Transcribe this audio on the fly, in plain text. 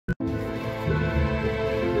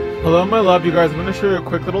Hello my love, you guys. I'm going to show you a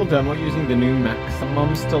quick little demo using the new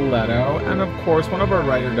Maximum Stiletto and of course one of our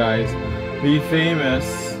ride or dies, the famous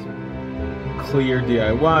clear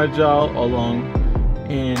DIY gel along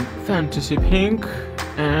in Fantasy Pink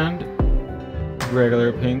and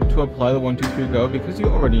regular pink to apply the 1, 2, 3 go, because you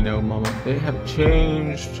already know mama, they have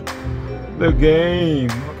changed the game.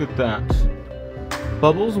 Look at that.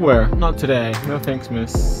 Bubbles where? Not today. No thanks,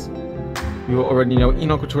 miss. You already know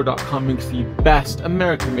enocouture.com makes the best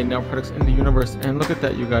American-made nail products in the universe. And look at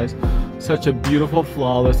that, you guys. Such a beautiful,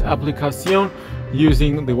 flawless application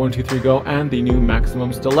using the 1, 2, 3 go and the new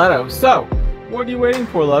Maximum Stiletto. So, what are you waiting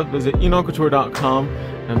for, love? Visit enocouture.com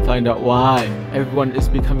and find out why everyone is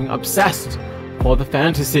becoming obsessed for the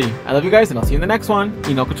fantasy. I love you guys, and I'll see you in the next one.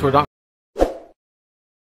 enocouture.com